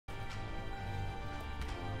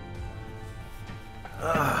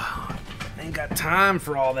Ugh, ain't got time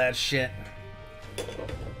for all that shit.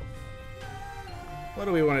 What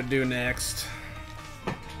do we want to do next?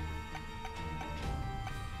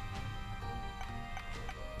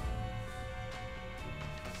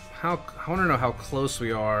 I want to know how close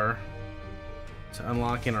we are to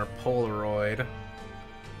unlocking our Polaroid.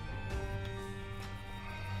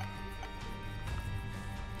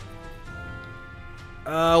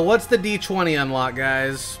 What's the D20 unlock,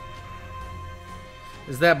 guys?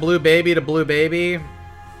 Is that Blue Baby to Blue Baby?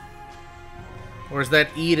 Or is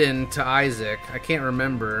that Eden to Isaac? I can't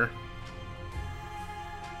remember.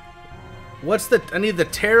 What's the... I need the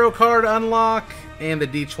Tarot card unlock and the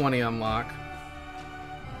D20 unlock.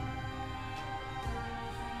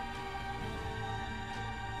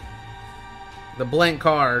 The blank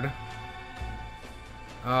card.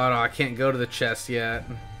 Oh no, I can't go to the chest yet.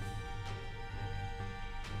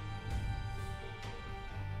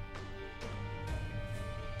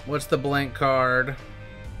 What's the blank card?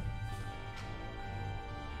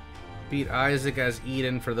 Beat Isaac as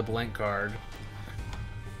Eden for the blank card.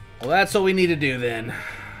 Well, that's what we need to do then.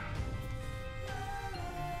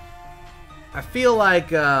 I feel like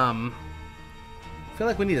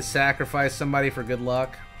we need to sacrifice somebody for good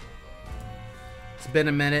luck. It's been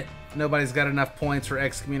a minute. Nobody's got enough points for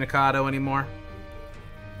Excommunicado anymore.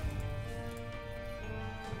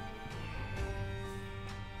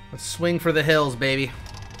 Let's swing for the hills, baby.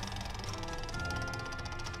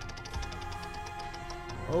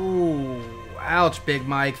 Oh, ouch, Big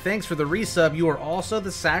Mike. Thanks for the resub. You are also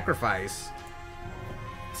the sacrifice.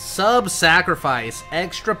 Sub-sacrifice.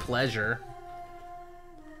 Extra pleasure.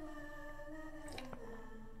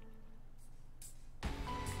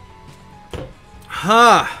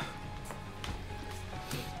 Huh.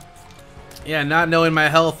 Yeah, not knowing my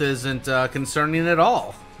health isn't concerning at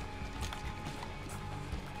all.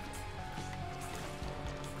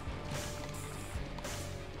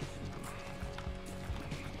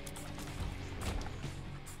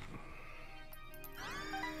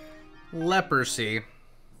 Leprosy.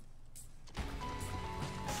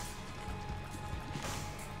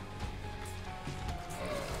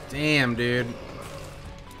 Damn, dude.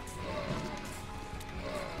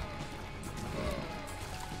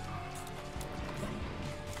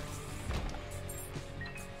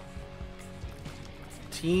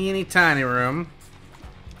 Teeny tiny room.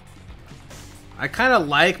 I kind of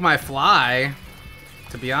like my fly,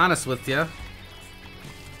 to be honest with you.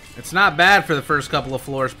 It's not bad for the first couple of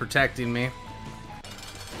floors protecting me.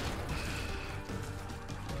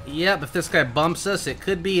 Yep, if this guy bumps us, it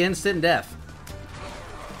could be instant death.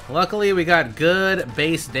 Luckily, we got good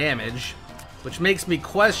base damage, which makes me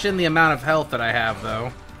question the amount of health that I have,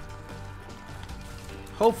 though.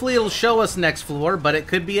 Hopefully it'll show us next floor, but it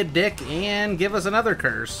could be a dick and give us another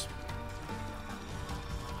curse.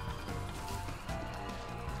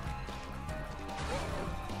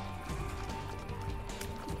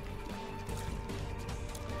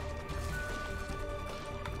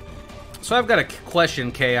 So I've got a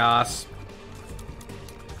question, Chaos.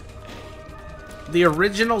 The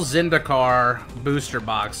original Zendikar booster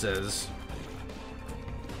boxes,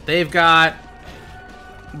 they've got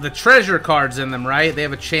the treasure cards in them, right? They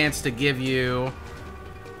have a chance to give you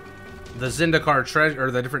the Zendikar treasure, or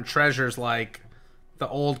the different treasures, like the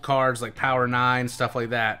old cards, like Power 9, stuff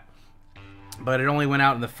like that. But it only went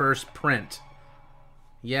out in the first print.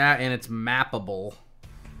 Yeah, and it's mappable.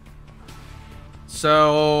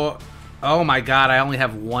 So, oh my god, I only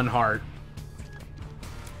have one heart.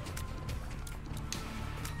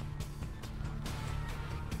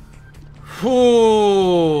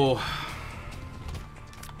 Whew.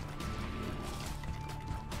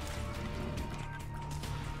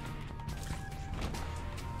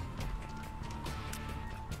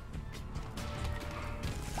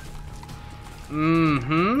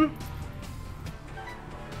 Mm-hmm.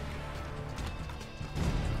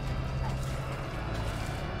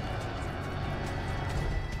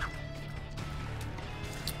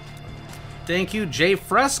 Thank you, Jay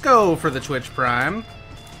Fresco, for the Twitch Prime.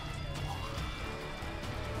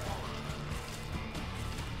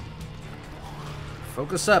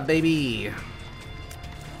 Focus up, baby.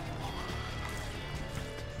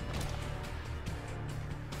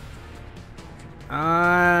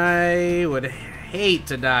 I would hate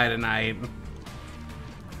to die tonight.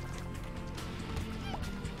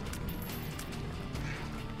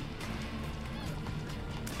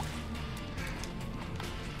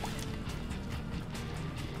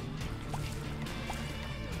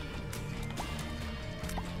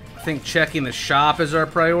 I think checking the shop is our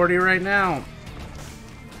priority right now.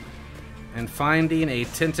 And finding a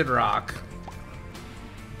tinted rock.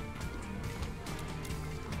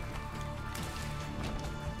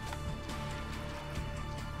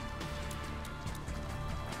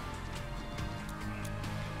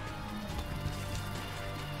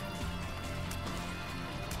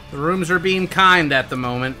 The rooms are being kind at the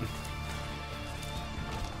moment.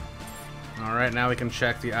 Alright, now we can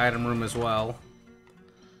check the item room as well.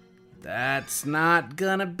 That's not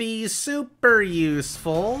gonna be super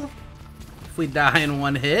useful if we die in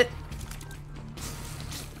one hit.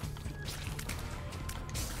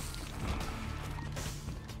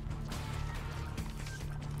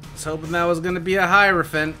 I was hoping that was gonna be a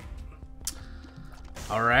Hierophant.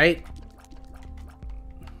 Alright.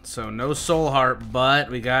 So no Soul Heart, but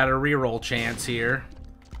we got a reroll chance here.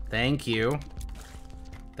 Thank you.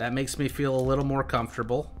 That makes me feel a little more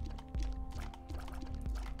comfortable.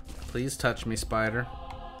 Please touch me, spider.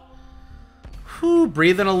 Whew,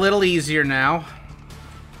 breathing a little easier now.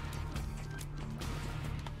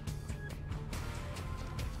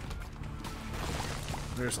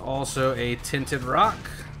 There's also a tinted rock.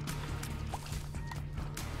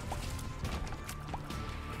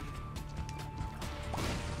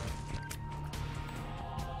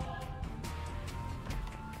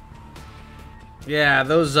 Yeah,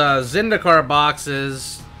 those Zendikar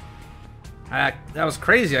boxes, that was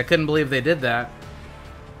crazy. I couldn't believe they did that.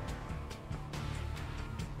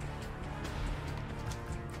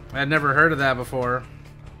 I'd never heard of that before.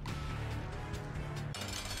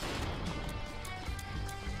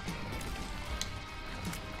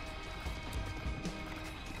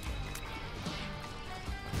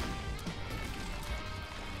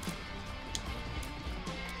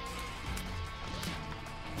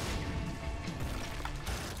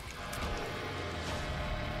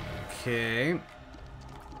 Okay.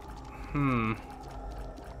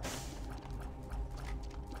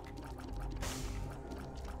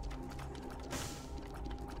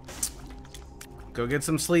 Go get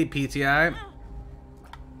some sleep, PTI.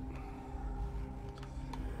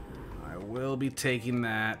 I will be taking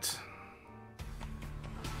that.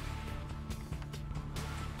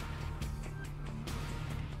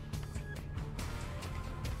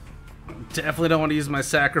 Definitely don't want to use my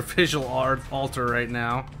sacrificial altar right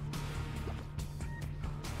now.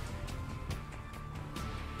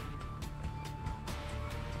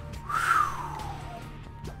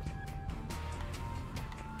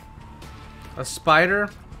 A spider?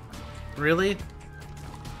 Really?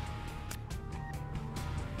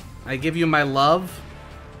 I give you my love,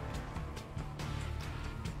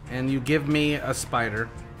 and you give me a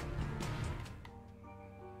spider.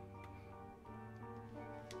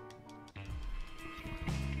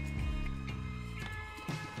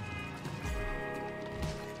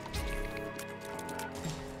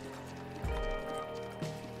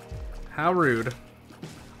 How rude.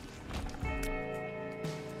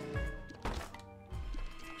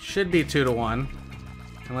 Should be 2-to-1,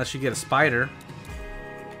 unless you get a spider.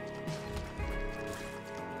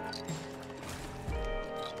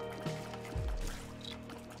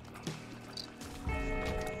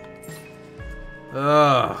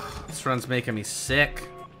 Ugh, this run's making me sick.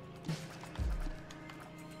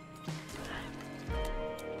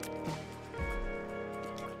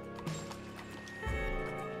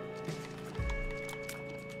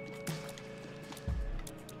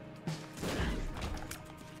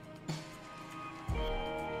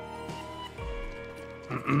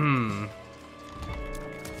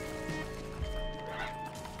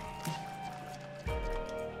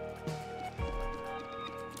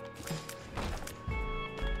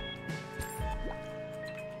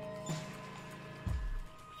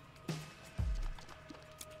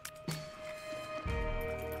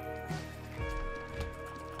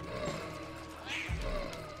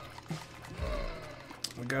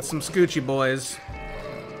 We got some Scoochie boys.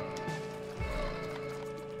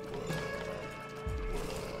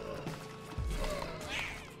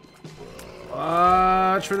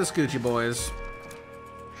 Watch for the Scoochie boys.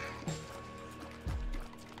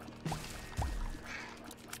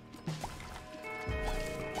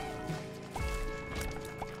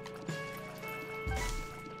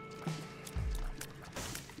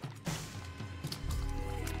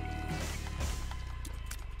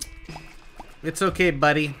 It's okay,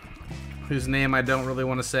 buddy. Whose name I don't really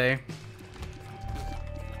want to say.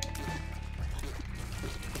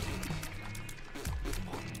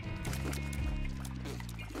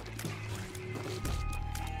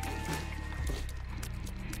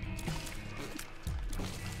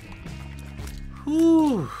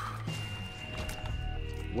 Whew.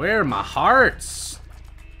 Where are my hearts?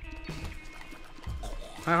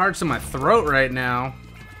 My heart's in my throat right now.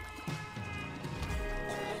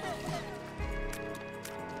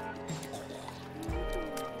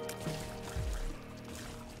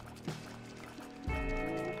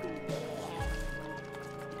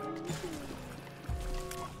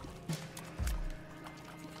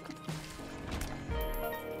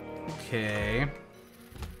 Okay.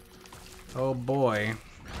 Oh boy.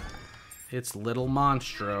 It's Little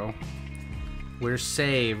Monstro. We're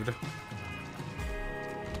saved.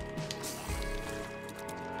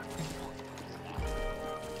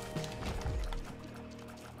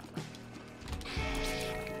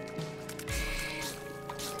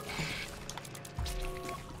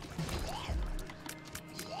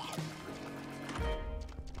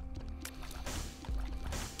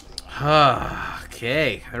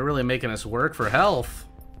 Okay, they're really making us work for health.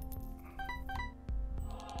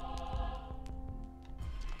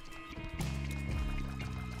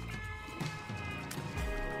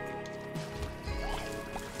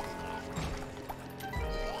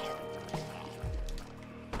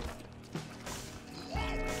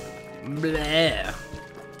 Bleh.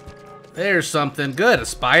 There's something good, a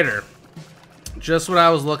spider. Just what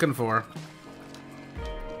I was looking for.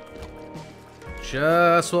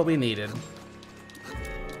 Just what we needed.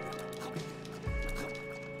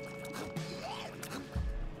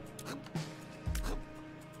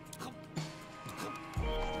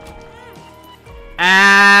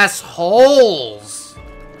 Assholes!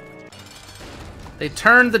 They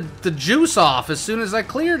turned the juice off as soon as I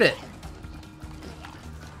cleared it.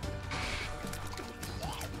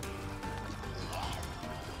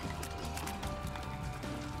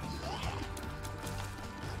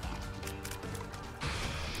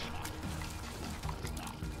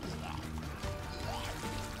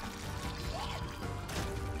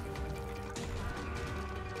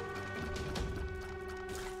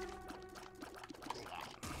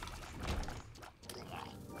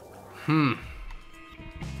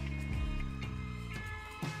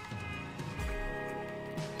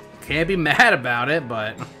 Can't be mad about it,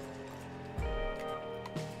 but...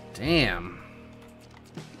 Damn.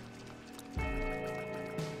 I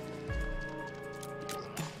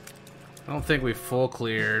don't think we full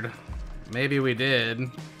cleared. Maybe we did.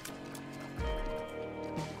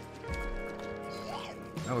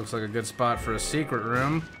 That looks like a good spot for a secret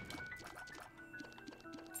room.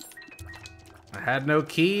 I had no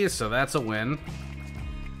keys, so that's a win.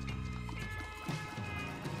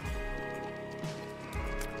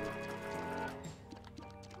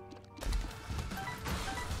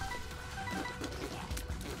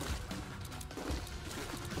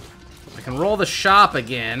 I can roll the shop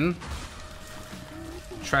again.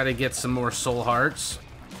 Try to get some more soul hearts.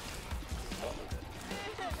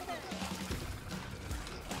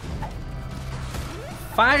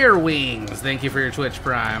 Fire Wings! Thank you for your Twitch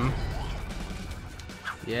Prime.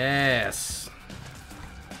 Yes.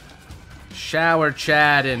 Shower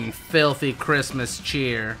chat and filthy Christmas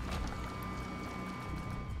cheer.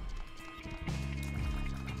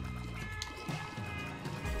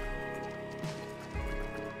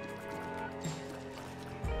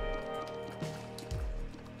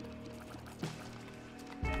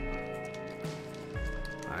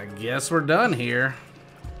 I guess we're done here.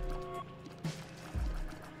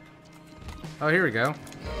 Oh, here we go.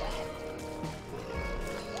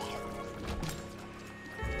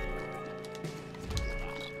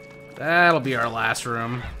 That'll be our last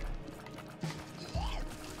room.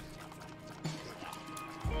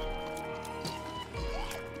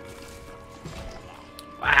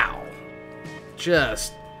 Wow.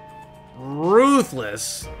 Just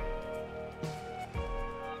ruthless.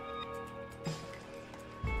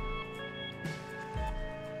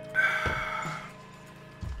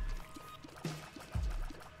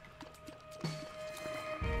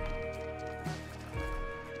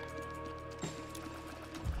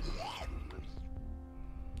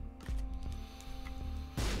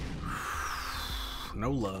 No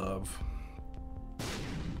love.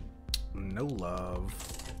 No love.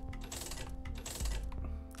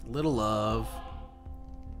 Little love.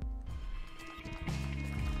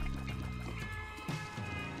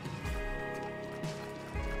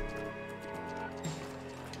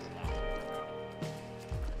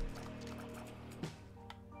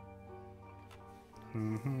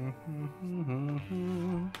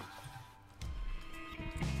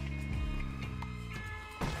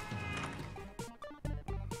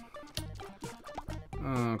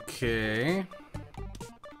 Okay.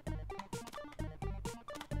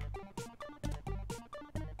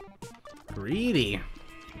 Greedy.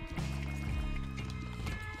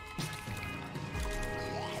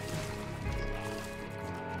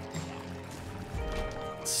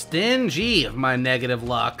 Stingy of my negative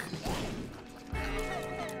luck.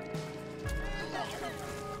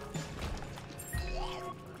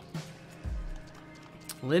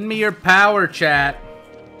 Lend me your power, chat.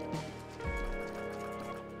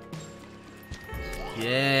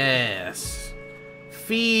 Yes.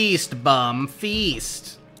 Feast, bum.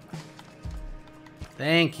 Feast.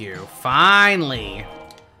 Thank you. Finally,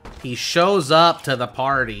 he shows up to the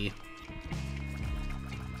party.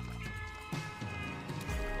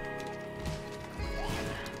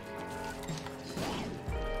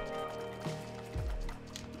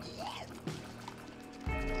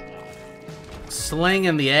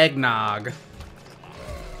 Slingin the eggnog.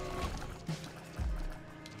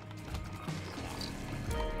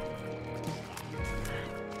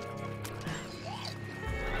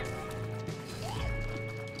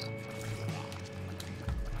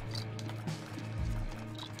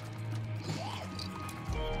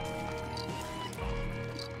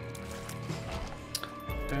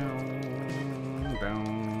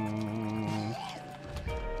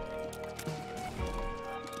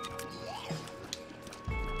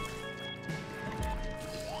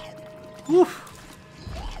 Woof.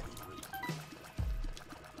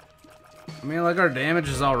 I mean, like, our damage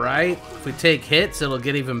is alright. If we take hits, it'll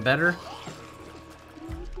get even better.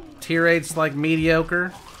 Tier 8's like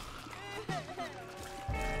mediocre.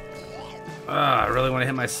 I really want to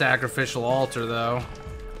hit my sacrificial altar, though.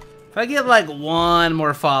 If I get, like, one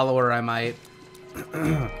more follower, I might.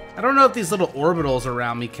 I don't know if these little orbitals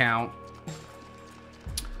around me count.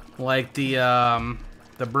 Like the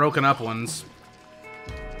broken up ones.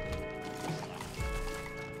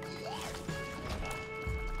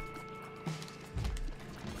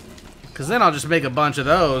 Because then I'll just make a bunch of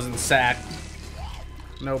those and sack.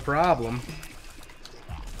 No problem.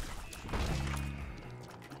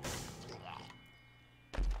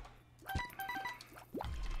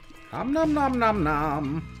 Nom nom nom nom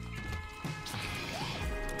nom.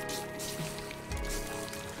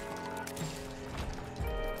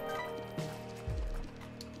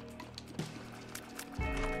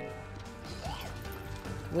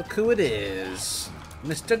 Look who it is.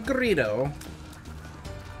 Mr. Greedo.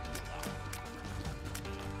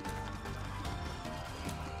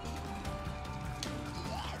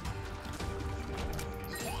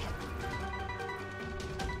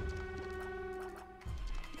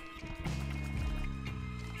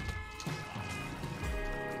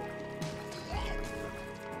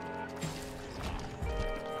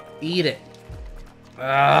 Eat it.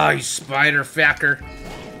 Ah, you spider fucker.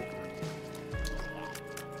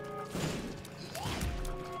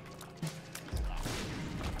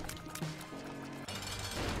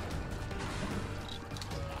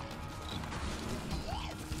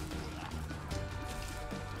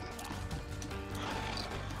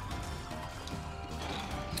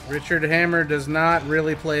 Richard Hammer does not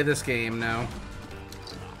really play this game, no.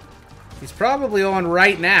 He's probably on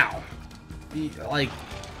right now. Like,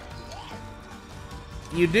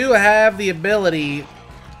 you do have the ability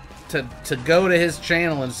to go to his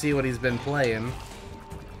channel and see what he's been playing.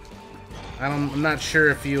 I'm not sure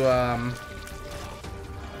if you,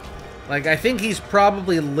 like, I think he's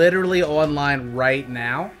probably literally online right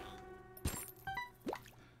now.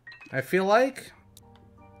 I feel like.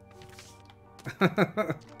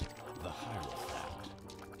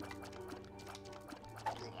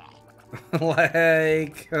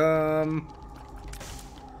 Like,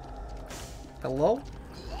 hello?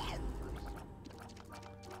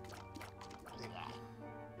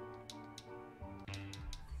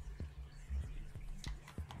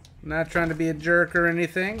 Not trying to be a jerk or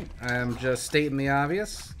anything. I'm just stating the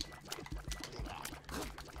obvious.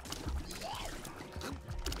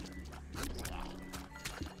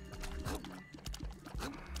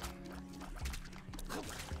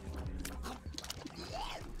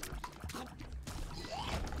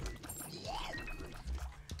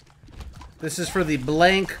 This is for the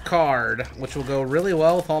blank card, which will go really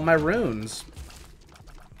well with all my runes.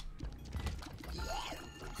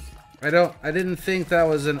 I didn't think that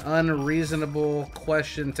was an unreasonable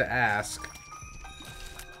question to ask.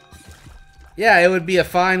 Yeah, it would be a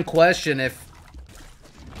fine question if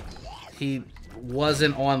he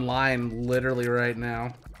wasn't online literally right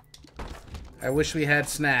now. I wish we had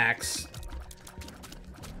snacks.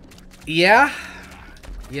 Yeah.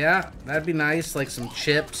 Yeah, that'd be nice, like some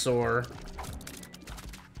chips or...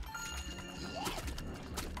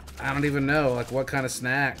 I don't even know, like, what kind of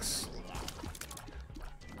snacks?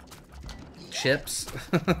 Chips?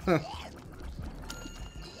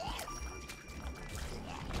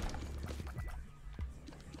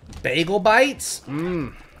 Bagel bites?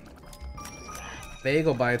 Mmm.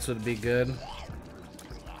 Bagel bites would be good.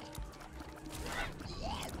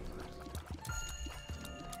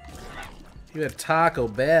 You had Taco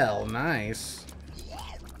Bell. Nice.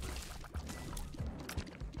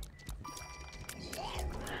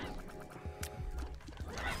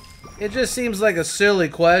 It just seems like a silly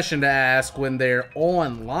question to ask when they're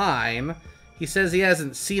online. He says he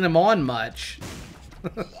hasn't seen him on much.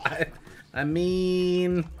 I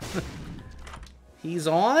mean, he's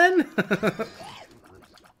on?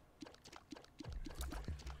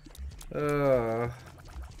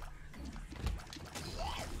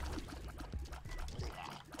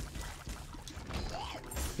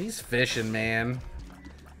 He's fishing, man.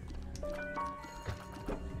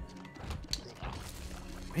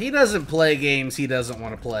 He doesn't play games he doesn't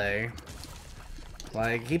want to play.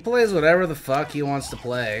 Like, he plays whatever the fuck he wants to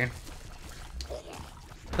play.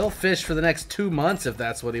 He'll fish for the next 2 months if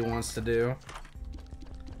that's what he wants to do.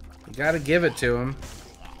 You gotta give it to him.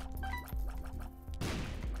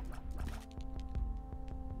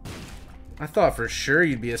 I thought for sure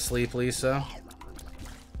you'd be asleep, Lisa.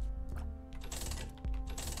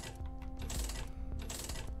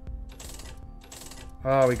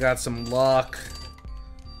 Oh, we got some luck.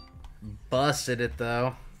 Busted it,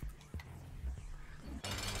 though.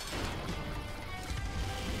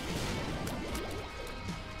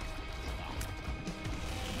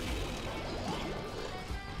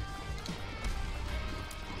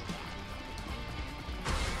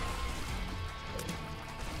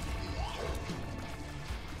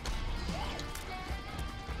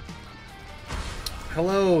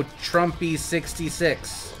 Hello,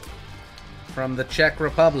 Trumpy66 from the Czech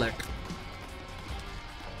Republic.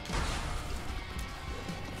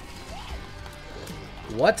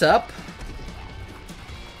 What's up?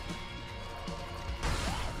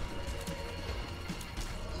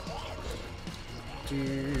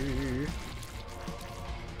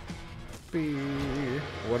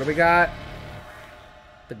 What do we got?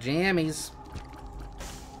 The jammies.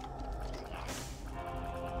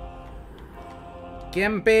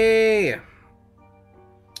 Gimpy!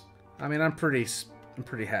 I mean, I'm pretty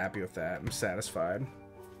happy with that. I'm satisfied.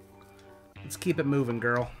 Let's keep it moving,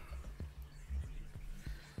 girl.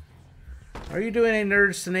 Are you doing a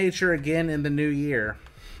Nerds to Nature again in the new year?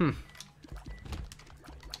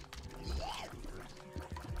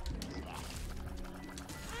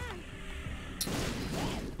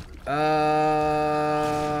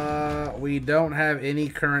 We don't have any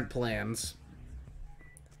current plans.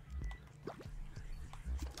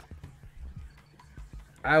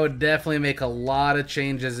 I would definitely make a lot of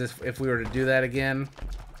changes if we were to do that again.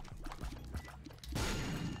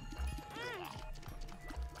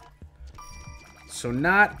 So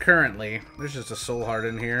not currently. There's just a soul heart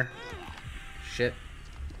in here. Shit.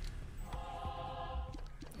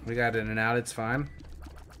 We got in and out, it's fine.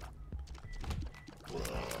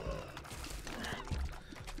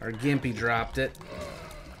 Our Gimpy dropped it.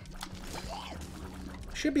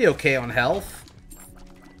 Should be okay on health.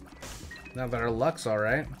 Now that our luck's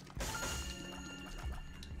alright.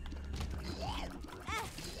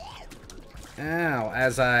 Ow,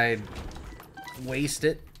 as I waste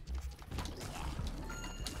it.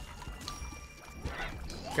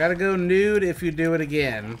 Gotta go nude if you do it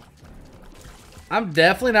again. I'm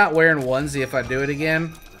definitely not wearing onesie if I do it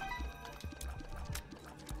again.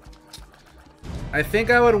 I think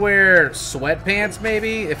I would wear sweatpants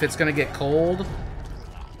maybe if it's gonna get cold.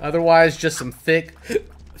 Otherwise, just some thick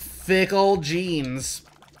old jeans.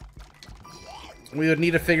 We would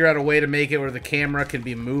need to figure out a way to make it where the camera can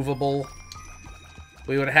be movable.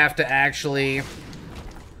 We would have to actually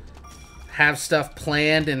have stuff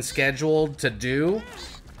planned and scheduled to do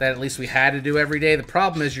that at least we had to do every day. The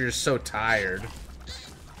problem is you're just so tired.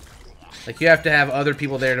 Like, you have to have other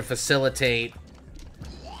people there to facilitate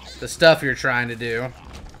the stuff you're trying to do.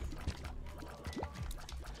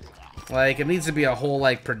 Like, it needs to be a whole,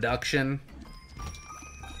 like, production.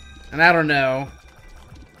 And I don't know.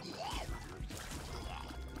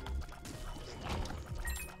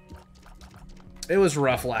 It was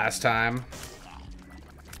rough last time.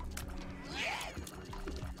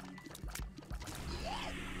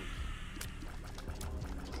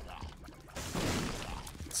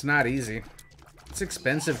 It's not easy. It's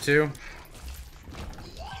expensive, too.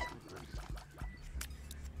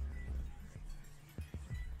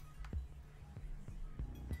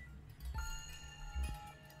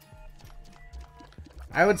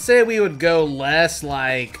 I would say we would go less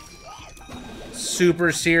like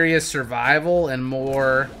super serious survival and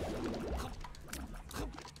more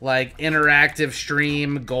like interactive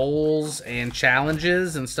stream goals and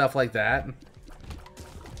challenges and stuff like that.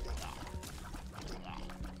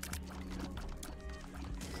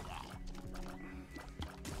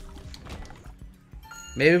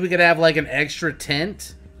 Maybe we could have like an extra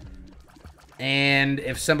tent, and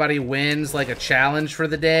if somebody wins like a challenge for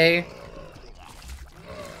the day,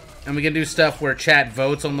 and we can do stuff where chat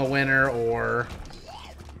votes on the winner, or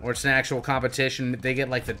it's an actual competition. They get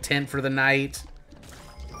like the tent for the night,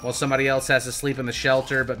 while somebody else has to sleep in the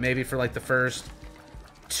shelter, but maybe for like the first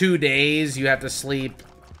 2 days you have to sleep,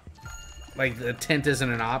 like the tent isn't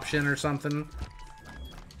an option or something.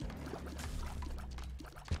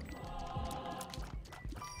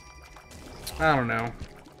 I don't know.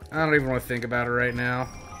 I don't even want to think about it right now.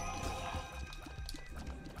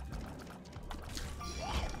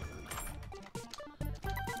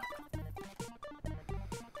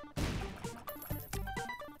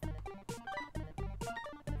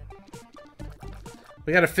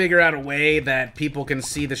 We gotta figure out a way that people can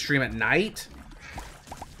see the stream at night.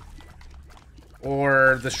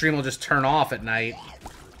 Or the stream will just turn off at night.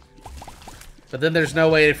 But then there's no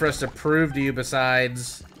way for us to prove to you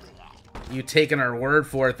besides you taking our word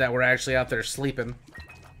for it that we're actually out there sleeping.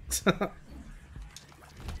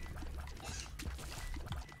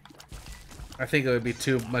 I think it would be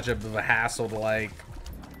too much of a hassle to, like,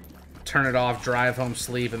 turn it off, drive home,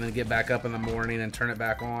 sleep, and then get back up in the morning and turn it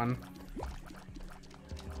back on.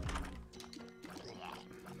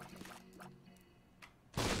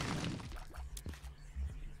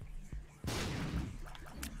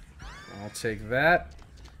 I'll take that.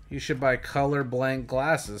 You should buy color blank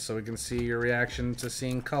glasses so we can see your reaction to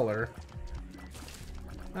seeing color.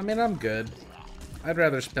 I mean, I'm good. I'd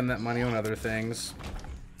rather spend that money on other things.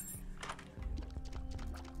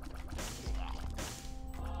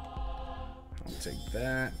 I'll take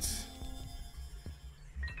that.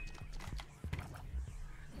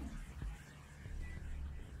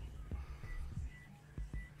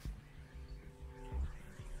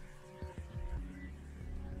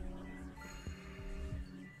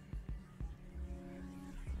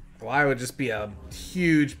 Well, I would just be a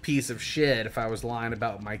huge piece of shit if I was lying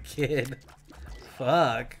about my kid.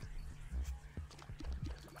 Fuck.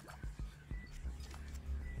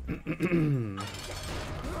 I'm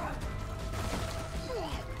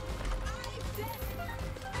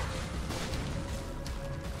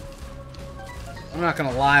not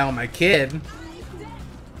gonna lie on my kid.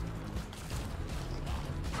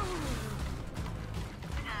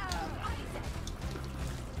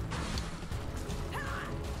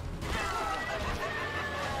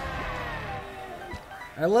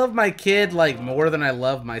 I love my kid, like, more than I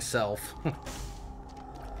love myself. I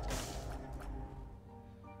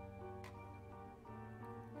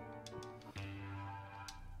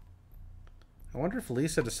wonder if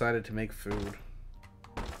Lisa decided to make food.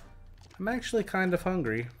 I'm actually kind of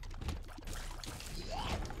hungry.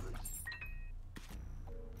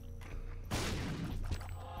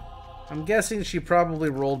 I'm guessing she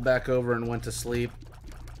probably rolled back over and went to sleep.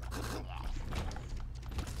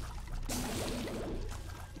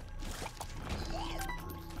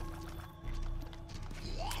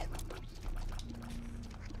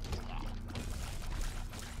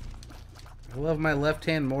 I love my left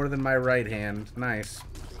hand more than my right hand. Nice.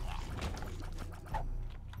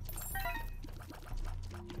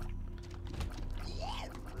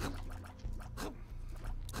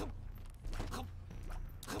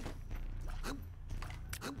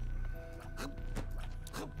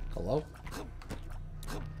 Hello?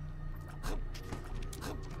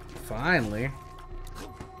 Finally.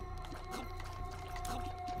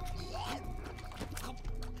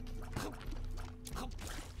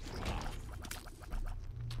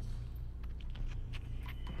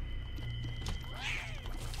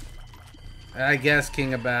 I guess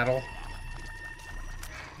King of Battle.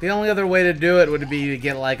 The only other way to do it would be to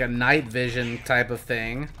get like a night vision type of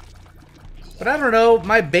thing. But I don't know,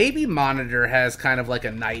 my baby monitor has kind of like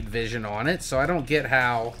a night vision on it, so I don't get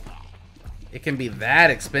how it can be that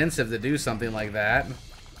expensive to do something like that.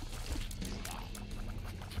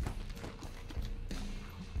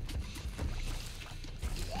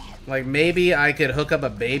 Like, maybe I could hook up a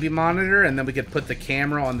baby monitor and then we could put the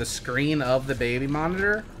camera on the screen of the baby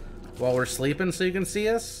monitor while we're sleeping so you can see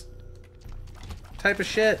us? Type of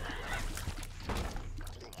shit.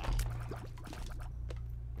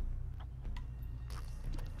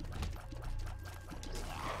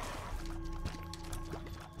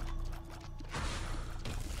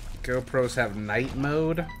 GoPros have night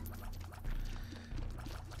mode.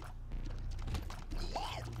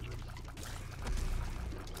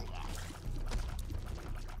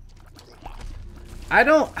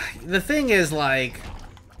 The thing is, like,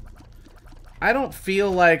 I don't feel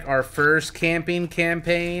like our first camping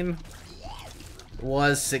campaign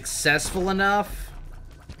was successful enough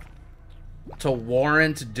to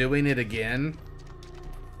warrant doing it again.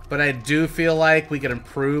 But I do feel like we could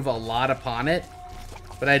improve a lot upon it.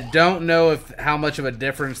 But I don't know how much of a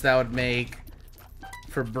difference that would make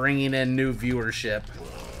for bringing in new viewership.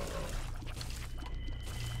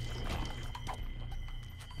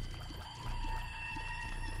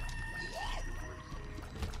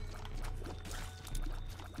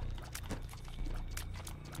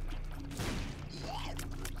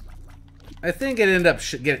 I think it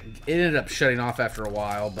ended up shutting off after a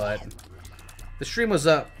while, but the stream was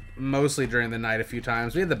up mostly during the night a few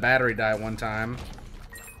times. We had the battery die one time.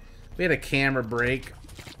 We had a camera break.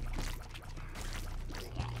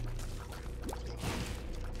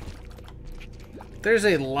 There's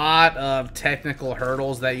a lot of technical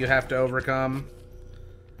hurdles that you have to overcome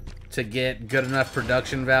to get good enough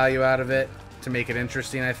production value out of it to make it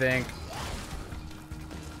interesting, I think.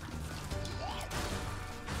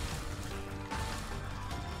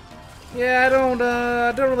 Yeah, I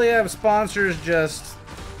don't really have sponsors just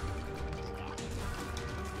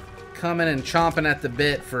coming and chomping at the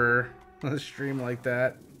bit for a stream like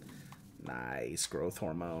that. Nice growth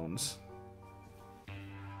hormones.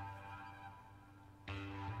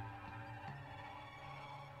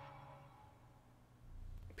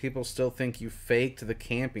 People still think you faked the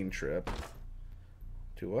camping trip.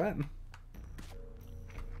 To what?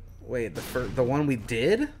 Wait, the one we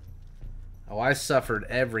did? Oh, I suffered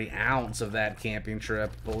every ounce of that camping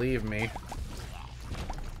trip, believe me.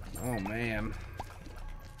 Oh, man.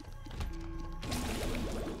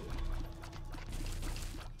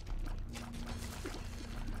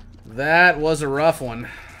 That was a rough one.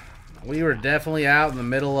 We were definitely out in the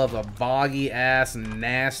middle of a boggy-ass,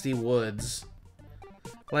 nasty woods.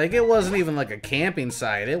 Like, it wasn't even like a camping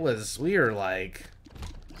site. It was, we were like,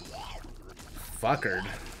 fuckered.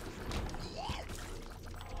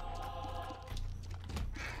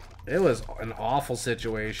 It was an awful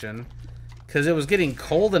situation. Because it was getting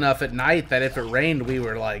cold enough at night that if it rained, we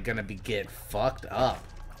were like gonna get fucked up.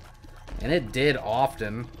 And it did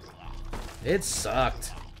often. It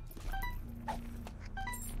sucked.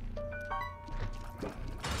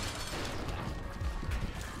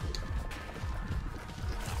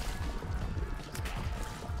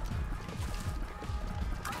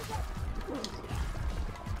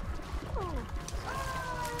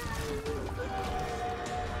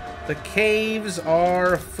 The caves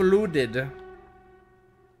are flooded.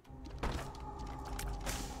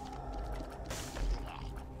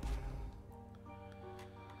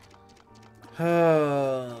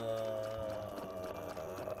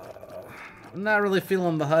 I'm not really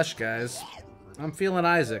feeling the hush, guys. I'm feeling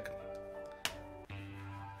Isaac.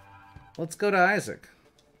 Let's go to Isaac.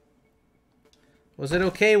 Was it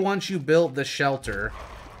okay once you built the shelter?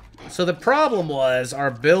 So the problem was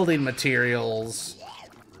our building materials.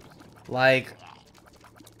 Like,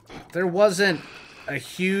 there wasn't a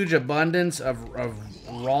huge abundance of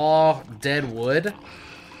raw dead wood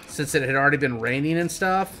since it had already been raining and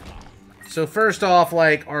stuff. So first off,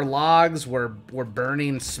 like, our logs were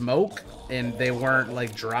burning smoke and they weren't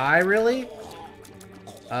like dry really.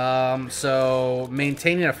 So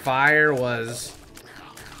maintaining a fire was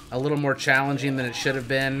a little more challenging than it should have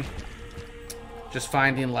been. Just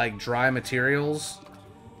finding like dry materials.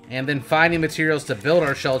 And then finding materials to build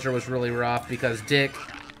our shelter was really rough because Dick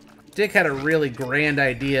had a really grand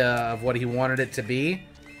idea of what he wanted it to be.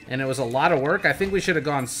 And it was a lot of work. I think we should have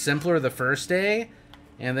gone simpler the first day.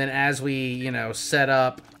 And then as we, you know, set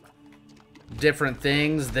up different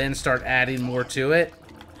things, then start adding more to it.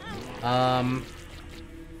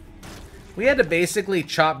 We had to basically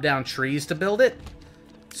chop down trees to build it.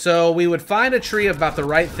 So we would find a tree of about the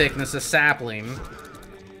right thickness, a sapling.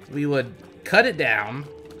 We would cut it down.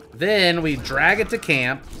 Then we drag it to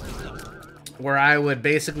camp, where I would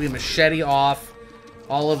basically machete off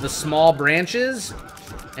all of the small branches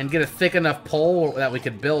and get a thick enough pole that we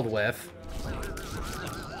could build with.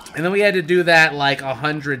 And then we had to do that like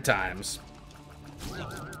 100 times.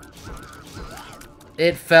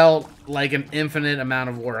 It felt like an infinite amount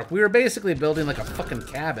of work. We were basically building like a fucking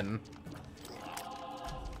cabin.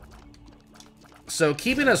 So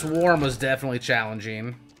keeping us warm was definitely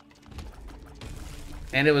challenging.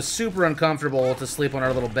 And it was super uncomfortable to sleep on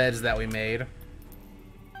our little beds that we made.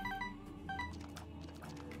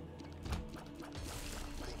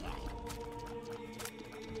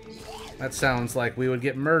 That sounds like we would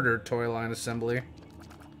get murdered, Toy Line Assembly.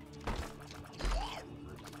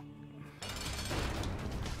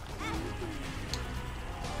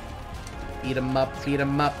 Eat 'em up, eat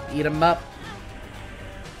 'em up, eat 'em up.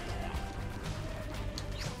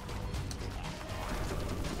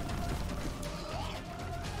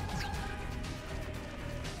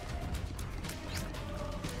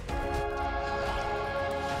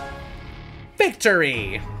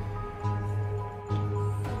 Victory!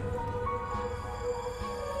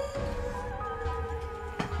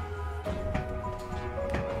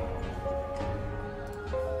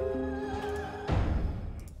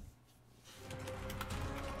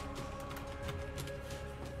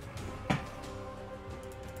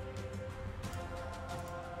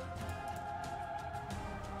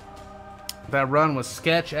 That run was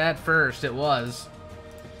sketch at first. It was.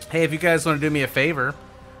 Hey, if you guys want to do me a favor,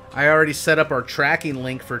 I already set up our tracking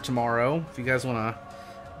link for tomorrow. If you guys want to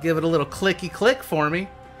give it a little clicky click for me.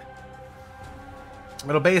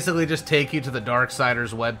 It'll basically just take you to the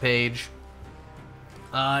Darksiders webpage.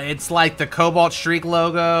 It's like the Cobalt Streak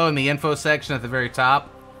logo in the info section at the very top.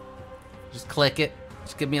 Just click it.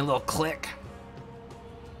 Just give me a little click.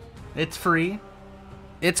 It's free.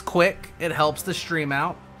 It's quick. It helps the stream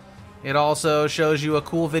out. It also shows you a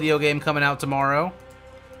cool video game coming out tomorrow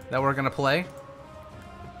that we're going to play.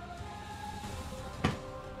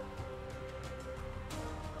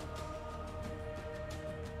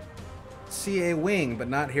 See a wing, but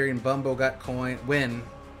not hearing Bumbo got coin. Win.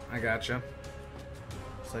 I gotcha.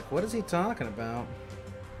 It's like, what is he talking about?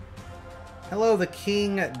 Hello, the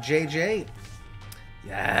King JJ.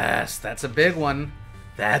 Yes, that's a big one.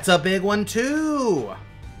 That's a big one, too.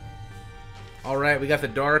 All right, we got the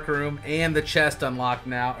dark room and the chest unlocked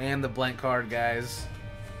now, and the blank card, guys.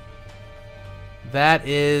 That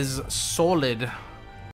is solid.